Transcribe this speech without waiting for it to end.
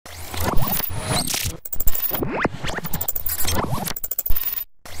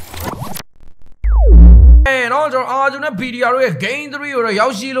တယ်နော်ကျွန်တော်အာဂျွန်နဲ့ BDR ရဲ့ game 3ကိုတော့ရော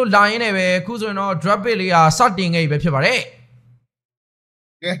က်ရှိလို့လာရင်းနဲ့ပဲအခုဆိုရင်တော့ drop pick လေးဟာစတင်ခဲ့ပြီပဲဖြစ်ပါတယ်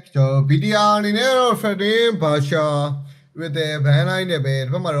ကဲကျွန်တော် BDR အနေနဲ့တော့ Fredin Basha with the ban line နဲ့ပဲဒီ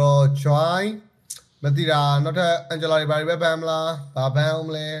ဘက်မှာတော့ join မတိတာနောက်ထပ် Angela တွေဘာတွေပဲ ban မလားဘာ ban အောင်မ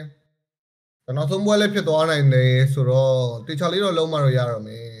လဲကျွန်တော်သုံးပွဲလေးဖြစ်သွားနိုင်တယ်ဆိုတော့တေချာလေးတော့လုံးမတော့ရတော့မ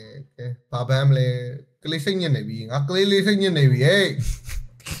ယ်ကဲဘာ ban မလဲကလေးစိတ်ညစ်နေပြီငါကလေးလေးစိတ်ညစ်နေပြီဟဲ့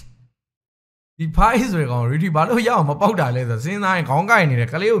ဒီ price ဆိုကောင် ready ဘာလို့ရအောင်မပေါက်တာလဲဆိုစဉ်းစားရင်ခေါင်းကိုက်နေတယ်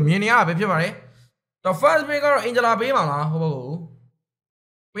ကလေးကိုမြင်နေရပဲဖြစ်ပါတယ်တော့ first pick ကတော့ Angela ပေးမှာလားဟုတ်ပါဘူး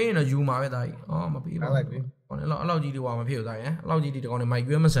ပေးရင်တော့ယူမှာပဲတာကြီးအော်မပေးပါဘူးခေါင်းလည်းအဲ့လောက်ကြီးတွေဟောမဖြစ်ဘူးတာကြီးအဲ့လောက်ကြီးဒီကောင်နဲ့ mic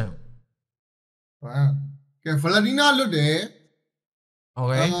ကျွေးမဆန်ဟာကဲ Valentina လွတ်တယ်โอเ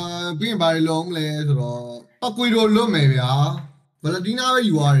คပြီးရင်ဘာတွေလုံးလဲဆိုတော့ပတ်ကွေတို့လွတ်မယ်ဗျာ Valentina ပဲ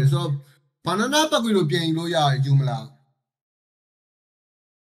ယူရတယ်ဆိုတော့ banana ပတ်ကွေတို့ပြင်ယူလို့ရတယ်ယူမလား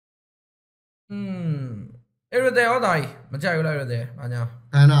အဲ့ဒါတော့တာကြီးမကြိုက်ဘူးလားအဲ့ဒါဘာညာ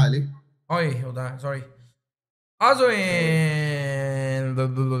ဟန်နာလေဟုတ်တာ sorry အဲ့ဆိုရင်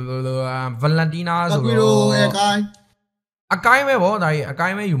Valentina ဆိုတော့အကိုင်းပဲဗောဒါကြီးအကို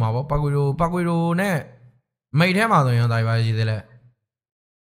င်းပဲယူမှာဗောပတ်ကွေတို့နဲ့မိတ်ထဲမှာဆိုရင်ဒါကြီးပါရှိသေးလဲ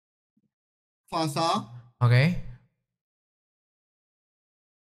ဖာစာโอเค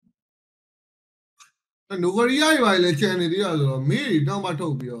နိုဗရီယာတွေပါလေချန်နေသေးရဆိုတော့မေးတွေတောင်းမထု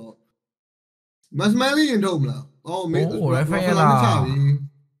တ်ပြီးတော့မတ်မန်လေးရင်ထုတ်မလားမေးရဖယ်လာ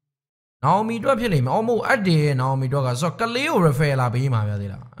နော်မီတော့ဖြစ်လိမ့်မယ်အော်မို့အတ်တယ်နော်မီတော့ကဆိုကလေးကို refer လာပေးမှာပြ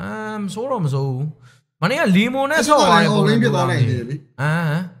သေးလားဆိုတော့မဆိုးဘူးမနေ့ကလီမိုနဲ့ဆော့သွားတယ်ပုံစံဖြစ်သွားနိုင်တယ်လေ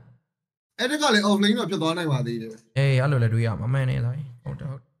အဲ့ဒါကလည်း offline တော့ဖြစ်သွားနိုင်ပါသေးတယ်အေးအဲ့လိုလည်းတွေးရမှာမှန်နေသားဟုတ်တယ်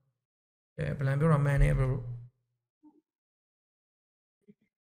ကဲ plan ပြောတာမှန်နေ bro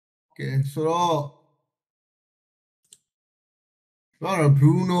ကဲဆိုတော့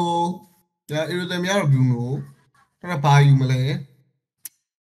Bruno ဒါ Erotem ရတော့ Bruno ဒါဘာယူမလဲ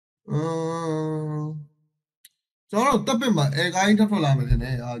ကျွန်တော်တပ်ပစ်မှာအဲကိုင်းထပ်ထွက်လာမယ်ထင်တ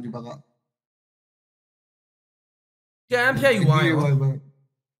ယ်ဒီဘက်ကကမ်းဖြတ်ယူသွားရော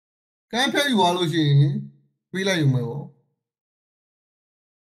ကမ်းဖြတ်ယူသွားလို့ရှိရင်ပြေးလိုက်ယူမယ်ပေါ့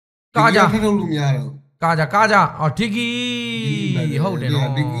ကာကြထပ်ထုတ်လို့မရတော့ကာကြအော်ဒီကီဟုတ်တယ်နော်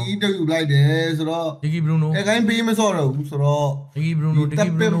ဒီကီတက်ယူလိုက်တယ်ဆိုတော့ဒီကီဘရူနိုအဲကိုင်းပေးမစော့တော့ဘူးဆိုတော့ဒီကီဘရူနိုတပ်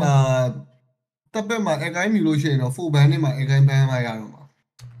ပစ်မှာအဲကိုင်းမြူလို့ရှိရင်တော့4ဘန်နဲ့မှာအဲကိုင်းဘန်မှာရတော့မှာ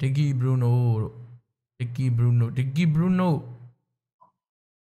ဒီကီဘရူနိုဒီကီဘရူနို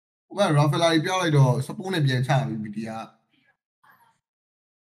ဟိုကရာဖယ်လာကြီးပြောင်းလိုက်တော့စပိုးနဲ့ပြန်ချပြီဗီဒီယို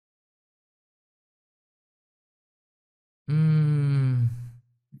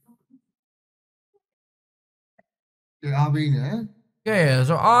အားပေးနေကဲ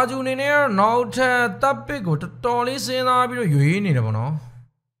ဆိုအာဂျူနေနဲ့နောက်ထပ်တပ်ပစ်ကိုတော်တော်လေးစဉ်းစားပြီးတော့ရွေးနေတယ်ပေါ့နော်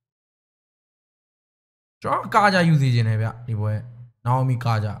ကျွန်တော်ကာကြယူစီခြင်းတယ်ဗျဒီပွဲနောက်မီ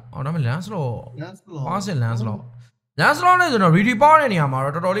ကာကြအော်ဒါမှလန်စလော့ပါစလန်စလော့နဲ့ဆိုတော့ ready power တဲ့နေရာမှာ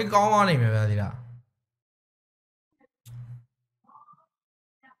တော့တော်တော်လေးကောင်းသွားနိုင်မယ်ဗျာဒီလား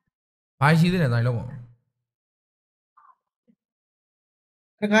ဘာရှိသေးတယ်တိုင်းလောက်ပါ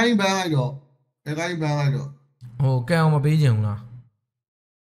အကိုင်းဘန်းလိုက်တော့ဟိုကဲအောင်မပေးချင်ဘူးလား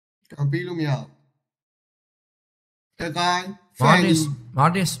ကပေးလို့မရဘူးအကိုင်းမာ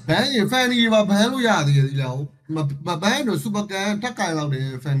တစ်ဘန်းရဖန်နီပါဘန်းလို့ရသေးတယ်ဒီလားမဘန်းတော့စူပါကန်ထက်ကင်လောက်တယ်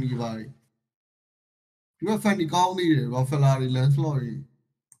ဖန်နီပါတွေဒီကဖန်နီကောင်းနေတယ်ဘာဖလာရီလန်စလော့တွေ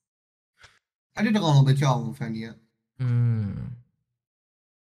အဲ့ဒီတကောင်တော့ပဲကြောက်ဖန်နီက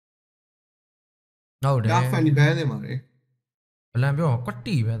ဟုတ်တယ်ဒါဖန်နီဘန်းနေမှာလေဘလန်ပြောကွတ်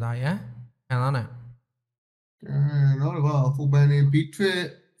တီပဲသားရန်ခံသားနိုင်နော်တော့ဖူဘန်နေဘီထရစ်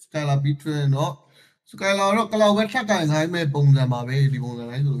စကလာဘီထရစ်နော်စကလာတော့ကလောက်ပဲထက်ကင်ခိုင်းမဲ့ပုံစံပါပဲဒီပုံစံ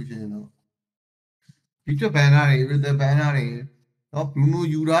တိုင်းဆိုလို့ရှိရင်တော့ဘီထရစ်ဘန်နာတွေရစ်ဘန်နာတွေနော်ဘလူးနို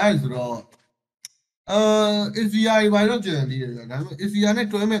ယူရာဆိုတော့ACR ဘာလို့ကြံသေးတယ်ဒါပေမဲ့ ACR နဲ့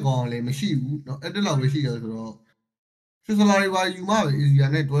တွဲမဲ့ကောင်လည်းမရှိဘူးเนาะအဲ့တက်လောက်ပဲရှိရဆိုတော့စစ်စလာတွေဘာယူမှပဲ ACR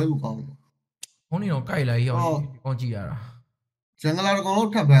နဲ့တွဲလို့ကောင်းတယ်။ဘုန်းကြီးတော့ကြိုက်လာကြီးအောင်ကောင်းကြည့်ရတာ။ဂျန်ဂလာကောင်လို့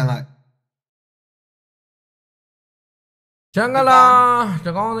ထပ်ပန်းလိုက်။ဂျန်ဂလာတ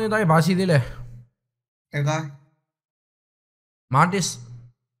ကောင်လေးတိုင်းဘာရှိသေးလဲ။အဲ့ကမာတစ်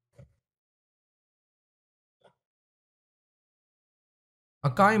အ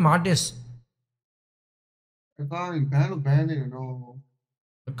ကိုင်းမာတစ်အကိုင်းဘန်လို့ဘန်နေတော့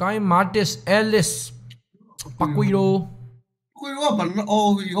အကိုင်းမာတစ်အဲလစ်ပကွီရိုကဘာလို့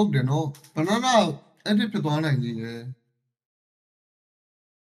အော်ဟုတ်တယ်နော်ဘနာနာအဲ့ဒီဖြစ်သွားနိုင်ကြီးလေ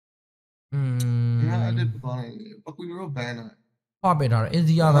အဲ့ဒီဖြစ်သွားနိုင်ပကွီရိုဘန်လာဖပေးထားတယ်အင်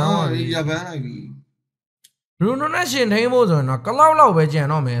စီယာဘန်အင်စီယာဘန်လိုက်ပြီရူနိုနဲ့ရှင်ထိန်းဖို့ဆိုရင်တော့ကလောက်လောက်ပဲကြံ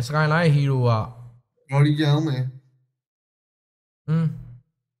တော့မယ်စကိုင်းလိုင်းဟီးရိုကဟ Brody jam man.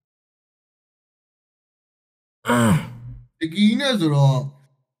 The Guinness or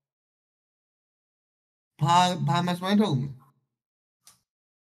Palmas went home.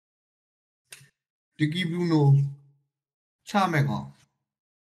 The give you no charming off.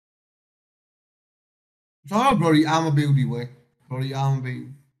 So Brody arm a baby way. Brody arm baby.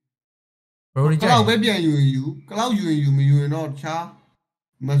 Brody Cloud baby and you. Cloud you not char.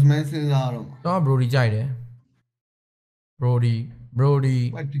 Must mention out. So Brody jai Brody.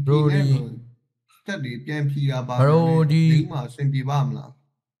 Study PMP about Brody. Cindy Bamla.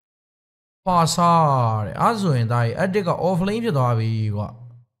 Passar. Also in die. I take a offlane to the what?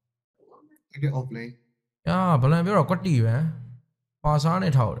 Offlane. Yeah, but I'm very got you, eh? Passar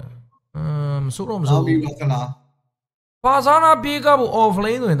it out. So Passana pick up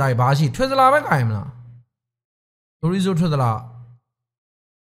offlane in die bashi. Twizzle back I'm now. The result to the la.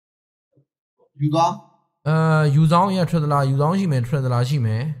 You got? You don't yet to the la, you don't see me to the la, she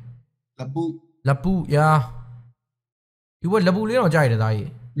may. Lapu, yeah. You would Labu little jade,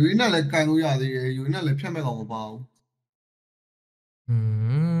 I. You know, like Kanoya, you know, like Pamela about.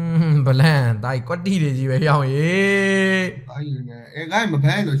 Baland, I got needed you, young, eh? I'm a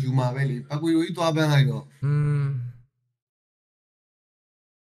pan of you, my belly, but we eat to a banana.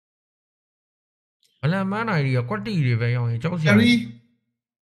 Well, man, I got needed, young, Josie.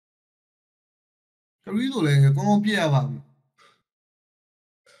 Carrido, like, come on, Pierre.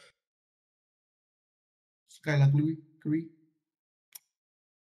 Skylar Louis,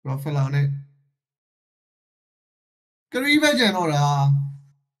 Rafael on it. Carriba Genora.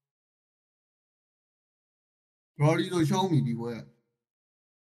 Brody to show me beware.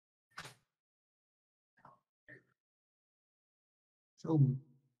 Show me.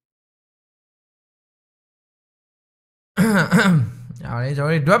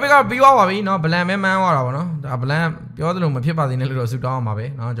 Sorry, drop it up, be over, no, Blam man, or no, a blam, the other room, a paper in a little suit on my way,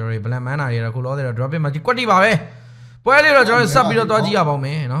 no, Jory, Blam man, I could order drop him at the Quati Babe. Well, you're a subito dodgy about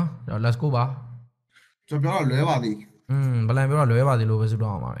me, no, let's go back. So, Levadi. Blam, you're a leva the Lewis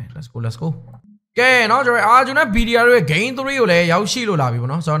Doma. Let's go. Okay, no, Jory, I do not BDR again to Rio, Yaushilo Labi,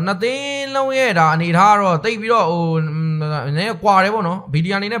 no, so nothing no yet, I need her, take me on quarter, no,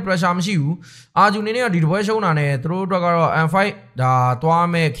 BDR in a press, I'm you. Arjunina did was shown on a through Dragaro and fight the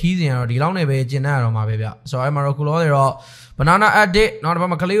Tuame Keys or the Lone Bay Genaro, my baby. So I'm a Roculo, banana at day, not about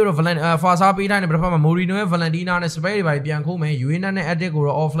Macalero of fast up behind the Papa Morino, Valentina, and Spray by Bianco, you in an attic or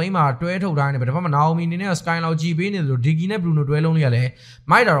off flame are 12 dine, but if now meaning a sky now GB in the digging a Bruno Dueloniale,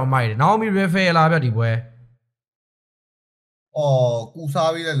 might or might now me refail Abadi way. Oh,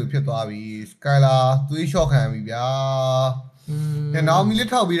 Kusavi, Lupitavi, Skyla, 2 shock him, yeah. And now we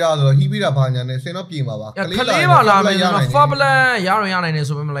little bit out, he beat up on and say, no, Pima. Kaleva, Fabula, Yariana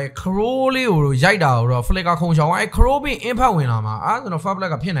is like Crowley or Jaida or Flicker Concha, why Crowby impowing Ama? I don't know, Fab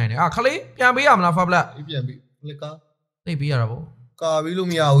like a pin. Ah, Kali, Yambi, I'm not Fabla. They be arable.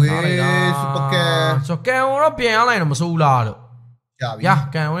 Cavilumia, we so can or be airline so loud. Yeah,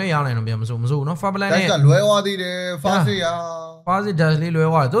 can only airline of Yamso, no Fabla. That's a low the Fasia. Positively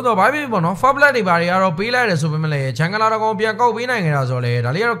low. Todo Bible, no Fabladi barrier or Pila, the Supermalay, Changala, Bianco, Binang, as well.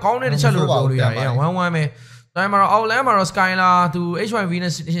 A little counted Chalu, one way. Timer all Lamar Skyla to H1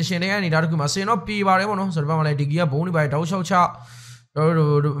 Venus Shane, Darkuma, say no P. Barremono, so like the gear bony by Dosho Cha.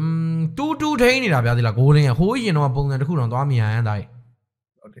 2 ထိန်းနေတာဗျာဒီလားဂိုးလင်းရဟိုးရင်တော့ပုံစံတစ်ခုတော့သွားမြင်ရမ်းတိုင်း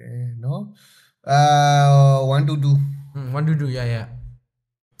Okay နော် 1 to 2 1 to 2 yeah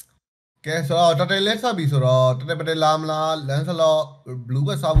ကဲဆိုတော့တော်တယ်လက်ဆက်ပြီဆိုတော့တော်တယ်ပတယ်လာမလားလန်ဆလော့ blue ဘ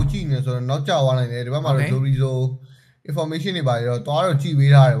က်စားဖို့ကြည့်နေဆိုတော့နောက်ကျသွားနိုင်တယ်ဒီဘက်မှာတော့ Dorizo information တွေပါရတော့တွားတော့ကြည့်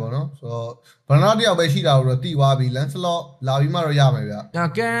ပေးထားတယ်ပေါ့နော်ဆိုတော့ဘနာတယောက်ပဲရှိတာကိုတော့တိသွားပြီလန်ဆလော့လာပြီးမှတော့ရမယ်ဗျာ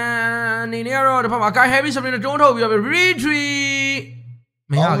ကန်အနေနဲ့ကတော့ဒီဘက်မှာ Kai Heavy ဆိုပြီးတော့တွန်းထုတ်ပြီးတော့ retreat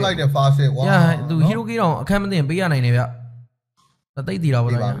မရလိုက်တဲ့ fast ကွာသူ hero key တော့အခက်မသိရင်ပေးရနိုင်တယ်ဗျတိတ်တည်တော့ဗ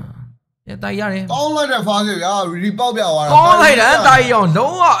လားတိုက်ရတယ်ကောင်းလိုက်တဲ့ fast ဗျာ really ပေါက်ပြသွားတာကောင်းလိုက်တယ်တိုက်ရအောင်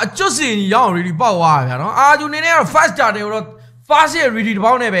လုံးဝအကျွတ်စင်ကြီးရအောင် really ပေါက်သွားဗျာနော်အာဂျူနေနဲ့ကတော့ fast starter ကိုတော့ fast ရဲ့ really တစ်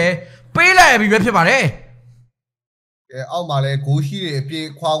ပေါင်းနဲ့ပဲပေးလိုက်ပြီပဲဖြစ်ပါတယ်ကဲအောက်မှာလဲဂိုးရှိတွေအပြေ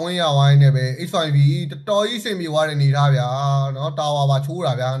ခွာခွင့်ရဝိုင်းနေပဲ H5 တော်တော်ကြီးစင်ပြေသွားတယ်နေထားဗျာနော်တာဝါပါချိုး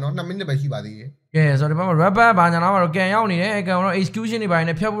တာဗျာနော်2မိနစ်ပဲရှိပါသေးတယ်ကဲဆိုတော့ဒီဘက်မှာ rapper ဘာညာတော့ကန်ရောက်နေတယ်ကန်တော့ execution တွေပိုင်း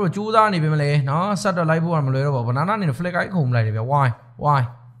နဲ့ဖျက်ဖို့ကြိုးစားနေပြီမလဲနော်ဆက်တော့လိုက်ဖို့ကမလွယ်တော့ပါဘူး banana နေ flick ကိုခုံလိုက်တယ်ဗျာ why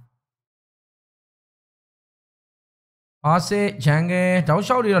အားစေဂျန်ကဲတောက်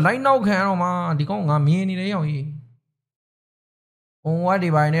လျှောက်တွေတော့ line နောက်ခံတော့မှဒီကောင်ငါမြင်နေတယ်ရောက်ကြီးဝါဒီ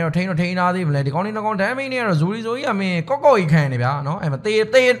ပိုင်းနဲ့တော့ထိန်းသားသေးမလဲဒီကောင်လေးနှစ်ကောင် damage နဲ့တော့ဇူရီဆိုကြီးကမင်းကော့ကြီးခံနေဗျာနော်အဲ့မသေး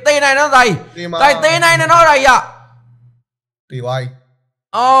နိုင်တော့တိုင်းသေးနိုင်တယ်နော်တိုင်းရတေးဝိုင်း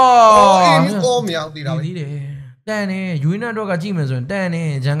အော်မြောက်တည်တာပဲဒီတယ်တန်နေယူနတ်တော့ကကြည့်မယ်ဆိုရင်တန်နေ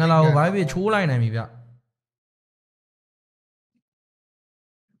ဂျန်ဂလာကိုဘာဖြစ်ချိုးလိုက်နိုင်ပြီဗျ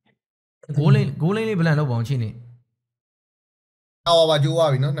ဂိုးလိန်လေးဘလန်လောက်ပါအောင်ချင်းနေအော်ပါကြိုး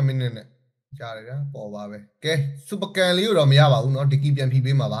သွားပြီနော်2မိနစ်နဲ့ကြားတယ်ဗျာပေါ်ပါပဲကဲစူပါကန်လေးတော့မရပါဘူးเนาะဒီကီပြန်ဖြီး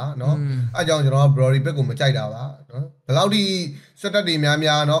ပေးမှာပါเนาะအဲကြောင့်ကျွန်တော် Brody Pick ကိုမကြိုက်တာပါเนาะဘယ်လောက်ဒီစက်တက်တွေများ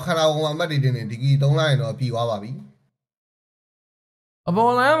เนาะခန္ဓာကိုယ်မှာအမှတ်တွေတင်နေဒီကီ3လိုက်ရင်တော့ဖြီးသွားပါပြီအ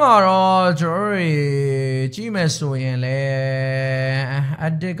ပေါ်လမ်းမှာတော့ကျွန်တော်ကြည့်မယ်ဆိုရင်လေအ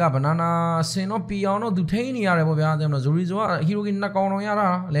ဒစ်ကဘနာနာဆင်တော့ပီအောင်တော့သူထိန်းနေရတယ်ပေါ့ဗျာတဲ့မလို့ဇူရီဇိုကဟီရိုကီ2ကောင်တော့ရတာ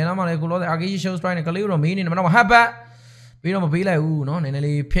လဲလာမှလည်းကိုလောတဲ့အာဂေဂျီရှုပ်စတိုင်းနဲ့ကလေးတော့မင်းနေတယ်မတော့ဟပ်ပတ်ပြီးတော့မပေးလိုက်ဘူးเนาะနည်းနည်း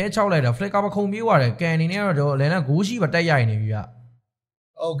လေးဖဲချောက်လိုက်တာဖလစ်ကပခုံပြေးသွားတယ်ကန်နေနဲ့တော့လဲလာဂိုးရှိပါတက်ရိုက်နေပြီဗျ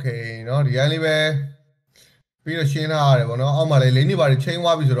โอเคเนาะဒီတိုင်းလေးပဲပြီးတော့ရှင်းထားရတယ်ဗောနော်အောက်မှာလည်းလိမ့်နေပါချင်း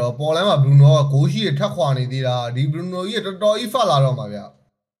သွားပြီဆိုတော့ပေါ်လမ်းမှာဘရူနိုကဂိုးရှိရထက်ခွာနေသေးတာဒီဘရူနိုကြီးတော်တော်ကြီးဖတ်လာတော့မှာဗျ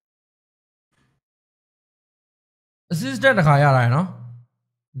assistant တခါရတာရနော်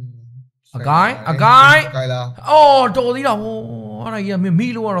အကိုင်းကိုင်းလားအော်တော်သေးတာဟိုအဲ့ဒါကြီးကမီ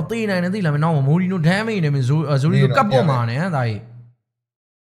လို့ကတော့သေးနိုင်တယ်သိလားမင်းနောက်မိုဒီနို damage နဲ့မင်းဇိုရီလိုကပ်ပေါ်မှာနဲ့ဒါကြီး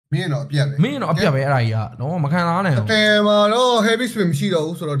မင်းတော့အပြတ်ပဲမင်းတော့အပြတ်ပဲအဲ့ဒါကြီးကတော့မခံစားနိုင်ဘူးတဲမှာတော့ heavy swim မရှိတော့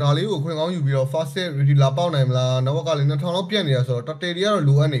ဘူးဆိုတော့ဒါလေးကိုခွင့်ကောင်းယူပြီးတော့ fast set ready လာပေါက်နိုင်မလားနောက်ကလည်း2000လောက်ပြတ်နေတာဆိုတော့တော်တယ်တွေကတော့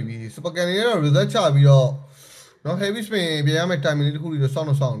လိုအပ်နေပြီ super can တွေကတော့ result ချပြီးတော့နော် heavy swim ပြန်ရမယ့် timing လေးတစ်ခုလေးတော့စောင့်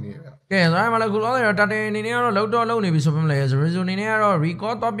နေဗျာကဲဒါမှလည်းခုလောတယ်တတယ်အနေနဲ့ကတော့လောက်နေပြီဆိုပေမဲ့လည်း Zorizo အနေနဲ့ကတော့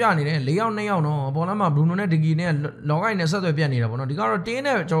record တော့ပြနေတယ်4ယောက်2ယောက်နော်အပေါ်လမ်းမှာ Bruno နဲ့ Digi နဲ့လောကိုင်းနဲ့ဆက်သွယ်ပြတ်နေတာပေါ့နော်ဒီကတော့တင်း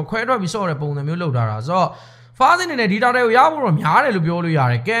နဲ့ကျွန်တော်ခွဲထွက်ပြီးစော့တဲ့ပုံစံမျိုးလုပ်ထားတာဆိုတော့ fast အနေနဲ့ဒီ data ကိုရဖို့တော့များတယ်လို့ပြောလို့ရ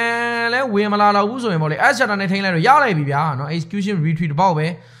တယ်ကန်လဲဝင်မလာတော့ဘူးဆိုရင်ပေါ့လေ S shutter နဲ့ထိန်းလိုက်တော့ရလိုက်ပြီဗျာနော် execution retreat ပေါ့ပဲ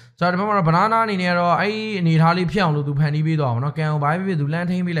ဆိုတော့ဒီဘက်မှာတော့ banana အနေနဲ့ကတော့အဲ့ဒီအနေထားလေးဖြစ်အောင်လို့သူဖန်တီးပေးသွားပါတော့ကန်ကိုဘာဖြစ်သူလမ်း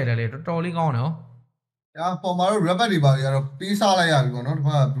ထိန်းပေးလိုက်တယ်လေတော်တော်လေးကောင်းတယ်နော်ပေါ်မှာတော့ rubber တွေပါကြတော့ပေးစားလိုက်ရပြီပေါ့နော်ဒီဘ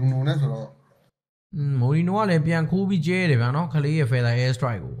က်က Bruno နဲ့ဆိုတော့မိုရီနိုကလည်းပြန်ခိုးပြီးကျဲတယ်ဗျာနော်ခလေးရဲ့ feather air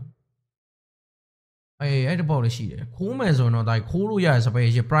strike ကိုအဲ့တပေါက်လေးရှိတယ်ခိုးမယ်ဆိုတော့ဒါခိုးလို့ရတဲ့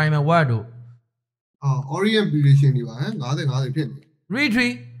special primer word တို့orient variation တွေပါဟမ်50ဖြစ်နေ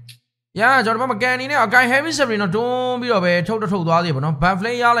retreat ရကျွန်တော်မကန်နေနဲ့အကိုင် heavy submarine တော့တွန်းပြီးတော့ပဲထုတ်သွားသေးပါနော် buff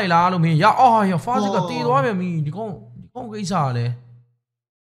flame ရလိုက်လားလို့မင်းရအော်ရ fast ကတည်သွားပြန်ပြီဒီကောင်ကိစ္စကလည်း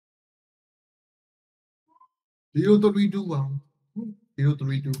032ပါ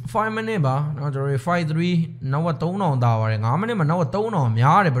032 5 minute ပါเนาะကျွန်တော်53နောက်က3000တာပါတယ်5 minute မှာနောက်က3000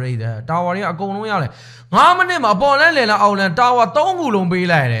များတယ်ပြိတ္တာတာဝါတွေအကုန်လုံးရတယ်5 minuteမှာပေါ်လန်းလေလာအောင်လန်းတာဝါ3ခုလုံးပေး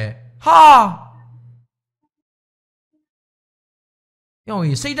လိုက်တယ်ဟာယောက်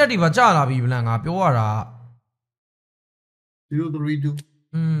ကြီးစိတ်တက်တွေပါကြလာပြီဗလန်ငါပြောရတာ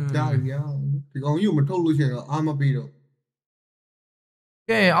032ကြားရဒီကောင်ကြီးကိုမထုတ်လို့ရှိရင်တော့အားမပေးတော့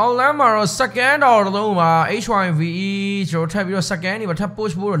ကဲအော်လန်မှာတော့ second တော့မှာ HYVE ကျွန်တော်ထပ်ပြီးတော့ second တွေပါထပ်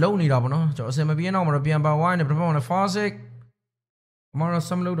push ဖို့တော့လုပ်နေတာပေါ့နော်ကျွန်တော်အစင်မပြေတော့မှာတော့ပြန်ပါဝိုင်းနေပြမမှာလည်း Farsic အမတော့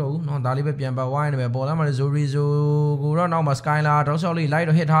sum လုပ်တော့ဘူးเนาะဒါလေးပဲပြန်ပါဝိုင်းနေပဲပေါ်လမ်းမှာလည်း Zorizo ကိုတော့နောက်မှာ Skylar တောက်လျှောက်လေး light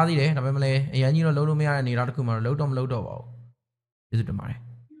တော့ hit ထားသေးတယ်ဒါပေမဲ့လည်းအရင်ကြီးတော့လုံးလို့မရတဲ့အနေအထားတစ်ခုမှတော့လုံးတော့မလုံးတော့ပါဘူးကျေးဇူးတင်ပါတယ်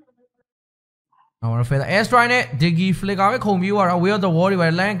our feather air strike နဲ့ Digi flicker ပဲခုံပြီးသွားတာ Way of the Wall တွေပဲ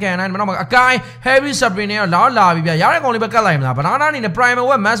land can နိုင်မတော့အကိုင်း heavy submarine နဲ့တော့လာပြီဗျရတဲ့ကောင်လေးပဲကတ်လိုက်မလား banana အနေနဲ့ primer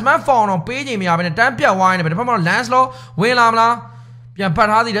web massman found တော့ပေးချိန်မရဘဲနဲ့တန်းပြတ်ဝိုင်းနေပဲတစ်ဖက်မှာ landslot ဝင်လာမလားပြန်ဖတ်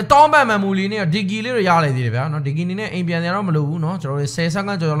ထားသေးတယ်တောင်းပန်မှန်မူလေးနဲ့ Digi လေးတော့ရလိုက်သေးတယ်ဗျာနော် Digi အနေနဲ့အိမ်ပြန်ရတော့မလို့ဘူးเนาะကျွန်တော်တို့10စက္က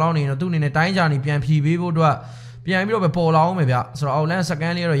န့်ကျော်လောက်နေတော့သူ့အနေနဲ့တိုင်းကြနေပြန်ဖြီးပေးဖို့အတွက်ပြန်ပြီးတော့ပဲပေါ်လာအောင်မယ်ဗျဆိုတော့ outland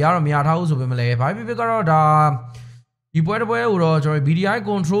second လေးတော့ရတော့မရထားဘူးဆိုပေမဲ့လည်းဘာဖြစ်ဖြစ်ကတော့ဒါဒီပွဲကိုတော့ကျွန်တော် BDI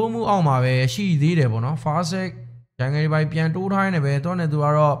control မှုအောက်မှာပဲရှိသေးတယ်ပေါ့နော် Farsic ဂျန်ဂရီပိုင်းပြန်တိုးထားနေပဲတော့နေသူက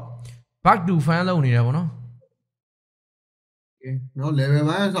တော့ back to fan လုပ်နေတယ်ပေါ့နော်ကဲနော် level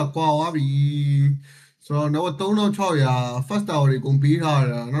 1ဆိုကွာသွားပြီဆိုတော့တော့3600 first tower တွေကုန်ပေးထား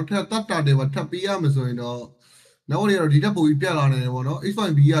တာနောက်ထပ်တတ်တာတွေပါထပ်ပေးရမှာဆိုရင်တော့နောက်တွေတော့ဒီတက်ပိုကြီးပြတ်လာနေတယ်ပေါ့နော်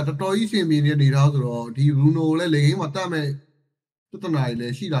H5B ကတော်တော်ကြီးရှင်ပြင်းနေထားဆိုတော့ဒီ Bruno လည်းလေဂိမ်းမှာတတ်မဲ့တတနာကြီးလ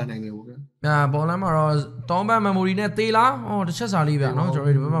ည်းရှိလာနိုင်တယ်ပေါ့ဗျာပေါ်လမ်းမှာတော့တောင်းပန် memory နဲ့သေးလားတစ်ချက်စာလေးဗျာနော်ကျွန်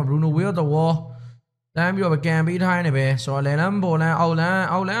တော်ဒီဘက်မှာ Bruno Way of the Wall တန်းပြီးတော့ကန်ပေးထားနေပဲဆိုတော့လေလမ်းပေါ်လမ်းအောက်လမ်း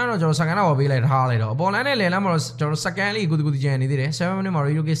ကတော့ကျွန်တော်စကန်တော့ပေးလိုက်ထားလိုက်တော့ပေါ်လမ်းနဲ့လေလမ်းမှာတော့ကျွန်တော်စကန်လေးကိုကြံနေသေးတယ်7 minute မှာ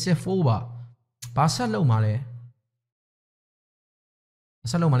radio case 4ပါဘာဆက်လုံးမှာလဲ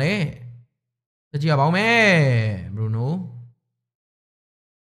ဆက်လုံးမှာလဲတကြည့်ရပါဦးမယ် Bruno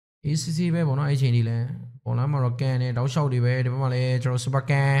ACC ပဲပေါ့နော်အဲ့ချိန်ကြီးလဲပေါ်လမ်းမှာတော့ကန်နေတောက်လျှောက်တွေပဲဒီဘက်မှာလည်းကျွန်တော် super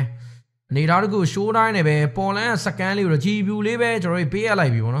can နေသားတကူ show တိုင်းနဲ့ပဲပေါ်လန်စကန်လေးကို GPU လေးပဲကျွန်တော်တို့ပေးရလို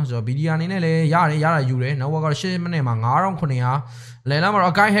က်ပြီပေါ့နော်ဆိုတော့ BDR အနေနဲ့လည်းရတယ်ရတာယူတယ် network က8မိနစ်မှာ9900လဲလမ်းမှာ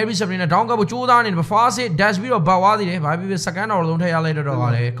တော့ Sky Heavy Supply နဲ့ down ကပ်ဖို့ကြိုးစားနေတယ် fast hit dash ပြီးတော့ဘတ်သွားသေးတယ်ဘာဖြစ်ဖြစ်စကန်တော်လုံးထည့်ရလိုက်တော့က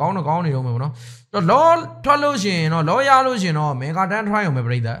လည်းကောင်းတော့ကောင်းနေတော့မယ်ပေါ့နော်တော့လောထွက်လို့ရှိရင်တော့လောရလို့ရှိရင်တော့ mega 10 try အောင်ပဲ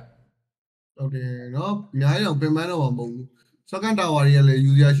ပြိတ္တာဟုတ်တယ်နော်အများကြီးတော့ပင်ပန်းတော့မဟုတ်ဘူးစကန်တာဝါတွေကလည်း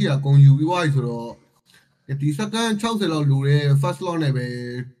user ရှိတာကုန်ယူပြီးသွားပြီဆိုတော့ဒီစကန်60လောက်လိုတဲ့ first lot နဲ့ပဲ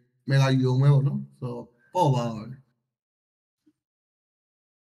mega ယူအောင်ပဲပေါ့နော်ဆိုတော့ပေါ့ပါ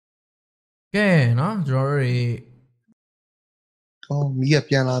ကဲနော်ကျွန်တော်တို့မီးက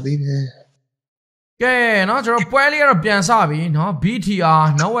ပြန်လာသေးတယ်ကဲနော်ကျွန်တော်ပွဲလေးကတော့ပြန်စပြီနော် BTR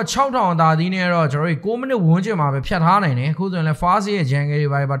နောက်6000တာဒီနဲ့တော့ကျွန်တော်တို့6မိနစ်ဝန်းကျင်မှာပဲဖြတ်ထားနိုင်တယ်အခုဆိုရင်လည်း fast ရဲ့ jungle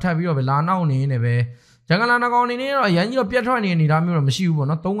တွေပါထပ်ပြီးတော့ပဲလာနောက်နေနေပဲ jungle လာနောက်နေနေတော့အရင်ကြီးတော့ပြတ်ထွက်နေနေတာမျိုးတော့မရှိဘူးပေါ့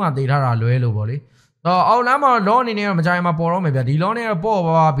နော်3ကသေးထားတာလွဲလို့ပေါ့လေတော့အောက်လမ်းမှာလောအနေနဲ့တော့မကြိုင်မှာပေါ်တော့မယ်ဗျဒီလောနဲ့တော့ပေါ့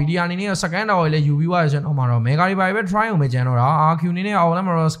ပါ BDR အနေနဲ့တော့ second tower လည်းယူပြီးသွားရဆိုတော့မှတော့ mega တွေပါပဲ try အောင်ပဲကျန်တော့တာ RRQ အနေနဲ့အောက်လမ်း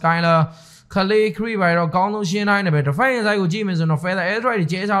မှာတော့ Skyler ခလေးခရီးပါတော့ကောင်းဆုံးရှင်းတိုင်းနဲ့ပဲ defense side ကိုကြည့်မယ်ဆိုတော့ feather air strike တွေ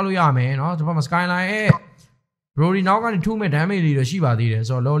ကျဲချလို့ရမယ်เนาะဒီဘက်မှာ skyline ရဲ့ brody နောက်ကနေ2မဲ့ damage တွေတော့ရှိပါသေးတယ်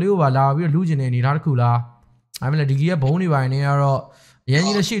ဆိုတော့လော်လေးကိုပါလာပြီးတော့လူကျင်နေအနေထားတစ်ခုလားဒါပေမဲ့ဒီကီရဲ့ဘုံတွေပိုင်းနေကတော့အရင်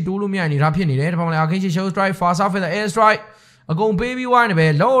ကြီးလက်ရှိတိုးလို့မရအနေထားဖြစ်နေတယ်ဒီဘက်မှာ arcade show strike fast feather air strike အကုန်ပေးပြီးဝိုင်းနေပဲ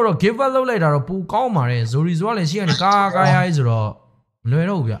လောတော့ give up လုပ်လိုက်တာတော့ပူကောင်းပါတယ် Zori ဆိုကလည်းရှိရနေကာရရေးဆိုတော့မလွယ်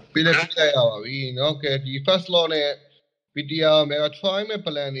တော့ဘူးဗျပေးလိုက်ပြရပါပြီเนาะကဲဒီ first law နဲ့ BTR mega try မဲ့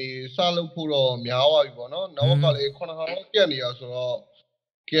plan တွေစလုပ်ဖို့တော့များသွားပြီပေါ့နော်နောက်ကလည်း9000ပြတ်နေရဆိုတော့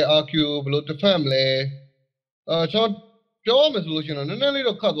RRQ ဘယ်လို defend မလဲကျွန်တော်ပြောရမယ်ဆိုလို့ရှိရင်တော့နည်းနည်းလေး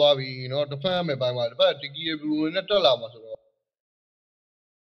တော့ခတ်သွားပြီเนาะ defend ရမယ်ပိုင်းမှာဒီဘက် DK blue နဲ့တက်လာမှာဆိုတော့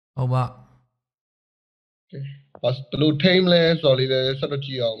ဟုတ်ပါဘယ်လို team လဲဆိုတော့လေးလည်းဆက်တော့ကြ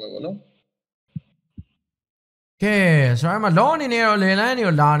ည့်အောင်မယ်ပေါ့နော်ကဲဆိုတော့မှာလောအနေနဲ့တော့လေလန်းတွေ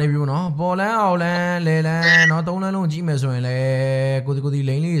တော့လာနေပြီနော်ပေါ်လန်းအောင်လန်းလေလန်းเนาะ3လန်းလုံးကြည့်မယ်ဆိုရင်လေကိုဒီ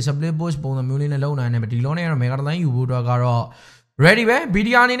လိန်လေး split push ပုံစံမျိုးလေးနဲ့လုံနိုင်တယ်ဒီလောနဲ့တော့ mega တန်းယူဖို့တော့ကတော့ ready ပဲ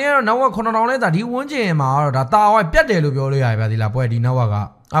BDR အနေနဲ့တော့နောက်က9000လဲတာဒီဝန်းကျင်မှာတော့ဒါတာဝိုက်ပြတ်တယ်လို့ပြောလို့ရပါသေးလားပွဲဒီနောက်က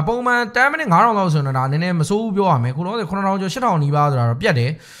ပုံမှန်10မိနစ်9000လောက်ဆိုတော့ဒါနည်းနည်းမစိုးဘူးပြောရမယ်ခုလော9000ကျော်8000နီးပါးဆိုတာတော့ပြတ်တ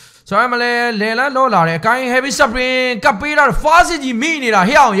ယ်ဆိုရမလဲလေလန်းလောလာတယ်အကိုင်း heavy spring ကပ်ပေးတာ fast ကြီးမိနေတာ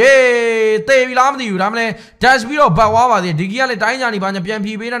ဟဲ့အောင်ရေးတေးပြီလားမသိဘူးဒါမှလည်း dash ပြီးတော့ဘတ်သွားပါသေးဒီကီကလည်းတိုင်းကြနေပါညာပြန်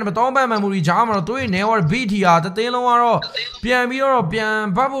ဖြီးပေးတာမတော်ပန်မှန်မူကြီးဂျားမှာတော့တွေးနေဝ BTR တသိန်းလုံးကတော့ပြန်ပြီးတော့ပြန်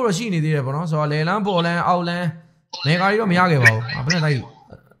ဘတ်ဖို့တော့ရှိနေသေးတယ်ပေါ့နော်ဆိုတော့လေလန်းပေါ်လန်းအောက်လန်းမေဂါကြီးတော့မရခဲ့ပါဘူးဘယ်နဲ့တိုက်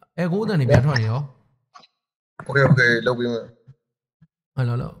ကိုးတန်နေပြန်ထွက်နေရော okay လုပ်ပြီးမယ်ဟ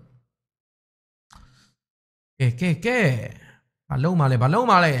လောကဲဘာလုံး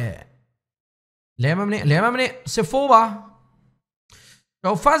မလဲ11မိနစ်14ပါ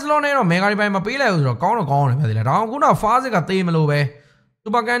တော့ fast law နဲ့တော့ mega တွေပိုင်းမပေးလိုက်ဘူးဆိုတော့ကောင်းတော့ကောင်းတယ်ဗျာဒီလားဒါအောင်ခုန fast ကသေးမလို့ပဲ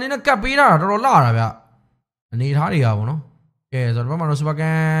super can နဲ့ကတ်ပေးတာတော်တော်လာတာဗျအနေထားတွေကပေါ့နော်ကဲဆိုတော့ဒီဘက်မှာတော့ super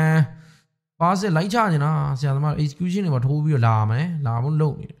can fast လိုက်ချနေတာဆရာသမား execution တွေမှာထိုးပြီးတော့လာမယ်လာဖို့လု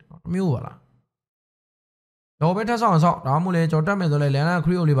ပ်နေတယ်မျိုးပါလားတော့ပဲထပ်ဆောင်ဒါမှမဟုတ်လေကြော်တက်မယ်ဆိုလဲလန်လန်ခ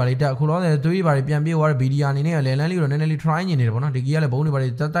ရီအိုလေးပါလေးတက်အခုတော့သွေးပါလေးပြန်ပြေးသွားတဲ့ BDR အနေနဲ့လန်လန်လေးကိုနည်းနည်းလေး try နေတယ်ပေါ့နော်ဒီကီကလည်းဘုံတွေပါလေး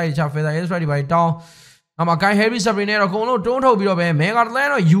တက်တိုက်ချ feather air strike တွေပါလေးတောင်းအမကိုင်း heavy supply နဲ့တော့အကုန်လုံးတွန်းထုတ်ပြီးတော့ပဲ mega တန်း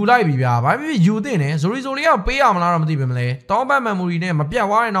တော့ယူလိုက်ပြီဗျာဘာဖြစ်ယူသိနေ Zori လေးကပေးရမလားတော့မသိပါမလဲတောင်းပတ် memory နဲ့မပြတ်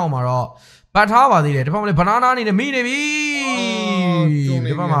သွားတဲ့နောက်မှာတော့ပတ်ထားပါသေးတယ်ဒီဘက်မှာလေ banana အနေနဲ့မိနေပြီ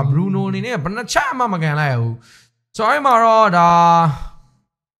ဒီဘက်မှာ Bruno အနေနဲ့ဘယ်နှချမှမကန်လိုက်ဘူးဆိုတော့အဲ့မှာတော့ဒါ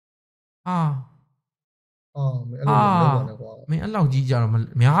မင်းအဲ့လိုလုပ်ပါနဲ့ကွာမင်းအဲ့လောက်ကြီးကြတော့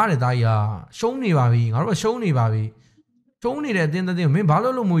များတယ်သားကြီးရှုံးနေပါပြီငါတို့ကရှုံးနေပါပြီရှုံးနေတဲ့အတင်းမင်းဘာ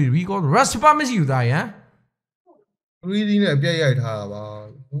လို့လို့မွေ recall respect မရှိဘူးသားရန် 3D နဲ့အပြည့်ရိုက်ထားတာပါ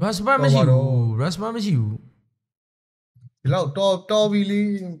respect မရှိဘူး respect မရှိဘူးဒီလောက်တော်ပြီလေ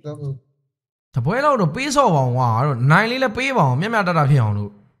တပွဲလောက်တော့ပေးစော့ပါအောင်ကွာအဲ့တော့နိုင်လေးလည်းပေးပါအောင်မြတ်မြတ်တတဖြစ်အောင်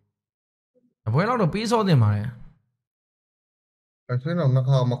လို့တပွဲလောက်တော့ပေးစော့တင်ပါတယ်အဲ့ဆိုတော့နှစ်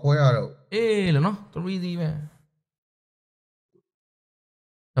ခါမခွဲရတော့အေးလို့နော် 3D ပဲ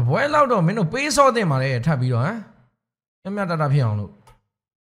တပွဲလောက်တော့မင်းတို့ပေးစော့တင်ပါတယ်ထပ်ပြီးတော့ဟမ်မြတ်မြတ်တတဖြစ်အောင်လို့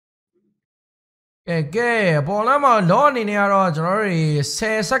ကဲပေါ်လာမှာလောအနေနဲ့ကတော့ကျွန်တော်တို့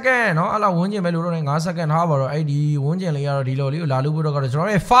10စက္ကန့်เนาะအဲ့လောက်ဝန်းကျင်ပဲလို့တော့5စက္ကန့်ထားပါတော့အဲ့ဒီဝန်းကျင်လေးကတော့ဒီလိုလေးကိုလာလို့ဖို့တော့ကျွန်တော်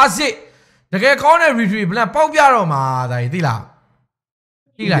တို့ fast hit တကယ်ကောင်းတဲ့ retreat plan ပေါက်ပြတော့မှာဒါကြီးသိလား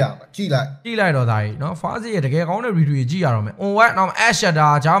ကြည့်လိုက်တော့ဒါကြီးเนาะ fast hit ရဲ့တကယ်ကောင်းတဲ့ retreat ကြည့်ရတော့မယ် on what နောက် ash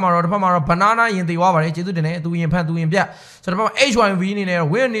shutter ဂျားမှာတော့တစ်ဖက်မှာတော့ banana ရင်သေးသွားပါတယ်ကျေးဇူးတင်တယ်သူရင်ဖတ်သူရင်ပြတ်ဆိုတော့တစ်ဖက်မှာ HYV အနေနဲ့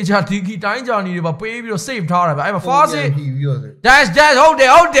win nature DK တိုင်းကြာနေတွေပါပေးပြီးတော့ save ထားတာဗျအဲ့မှာ fast hit dash ဟုတ်တ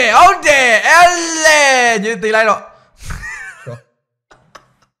ယ်အဲ့လေညသေးလိုက်တော့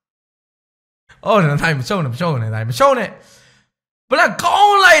အော်ဒါတိုင်းမရှုံးနဲ့ ဘလက်ကော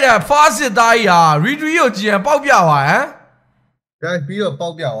င်းလိုက်တာဖားစစ်သားကြီးဟာရီထရီကိုကြည်ပေါက်ပြသွားဟမ်ဒါပြီးတော့ပေါ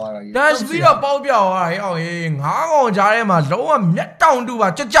က်ပြသွားတာကြီးဒါပြီးတော့ပေါက်ပြသွားတာဟဲ့အောင်ရေးငါးကောင်ကြားထဲမှာလုံးဝမျက်တောင်တူပါ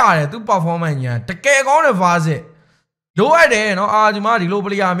ကြကြတယ်သူ performance ညာတကယ်ကောင်းတဲ့ဖားစစ်လိုအပ်တယ်နော်အာဒီမှာဒီလိုပ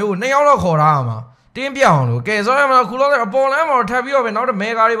လီယာမျိုး2ယောက်တော့ခေါ်ထားရမှာတင်းပြအောင်လို့ကဲဆိုရမလားခုလောအပေါ်လမ်းမှာထပ်ပြီးတော့ပဲနောက်တစ်မဲ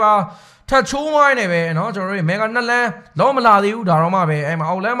ကားတွေပါထပ်ချိုးမိုင်းနေပဲနော်ကျွန်တော်တို့မဲကား2လမ်းလုံးမလာသေးဘူးဒါတော့မှပဲအဲ့မှာ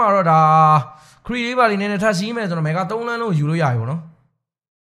အောက်လမ်းမှာတော့ဒါခရီးလေးပါလေးနဲ့ထပ်စီးမယ်ဆိုတော့မဲကား3လမ်းလုံးယူလို့ရပြီပေါ့နော်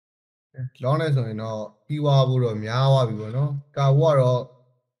လောင်းနေဆိုရင်တော့ပြီးသွားဖို့တော့များသွားပြီပေါ့နော်ကာဘောကတော့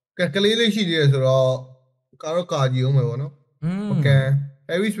ကလေးလေးရှိသေးတယ်ဆိုတော့ကာတော့ကာကြည့်အောင်မယ်ပေါ့နော်โอเค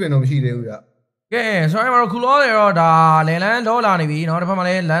heavy spin တော့မရှိသေးဘူးဗျကဲဆိုရင်တော့ခုလောတယ်တော့ဒါလန်လန်လောလာနေပြီเนาะတစ်ဖက်မှာ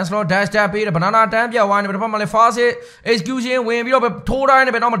လဲ Lancelot dash tap ပေးတယ် banana တန်းပြဝိုင်းနေပြီတစ်ဖက်မှာလဲ fast execution ဝင်ပြီးတော့ထိုးတိုင်း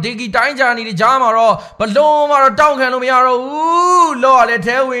နေပဲတော့မ Digi တိုင်းချာနေဒီကြားမှာတော့ဘလုံးမှာတော့တောင်းခံလို့မရတော့ဘူးလောကလည်း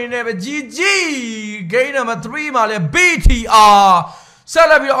ထဲဝင်နေပဲ GG game number 3မှာလဲ BTR ဆက်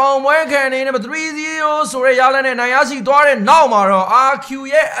လက်ပြီးအောင်ပွဲခံနေနေ3-0ဆိုရရလက်နဲ့နိုင်ရရှိသွားတဲ့နောက်မှာတော့ RQ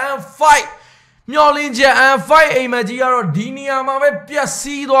ရဲ့ M5မျော်လင့်ချက် M5 အိမ်မကြီးကတော့ဒီနေရာမှာပဲပြက်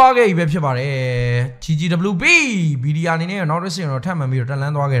စီးသွားခဲ့ပြီပဲဖြစ်ပါတယ် GGWB BDR အနေနဲ့နောက်တစ်ဆင့်တော့ထပ်မှန်ပြီးတော့တက်လ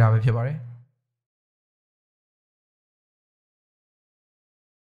န်းသွားခဲ့တာပဲဖြစ်ပါတယ်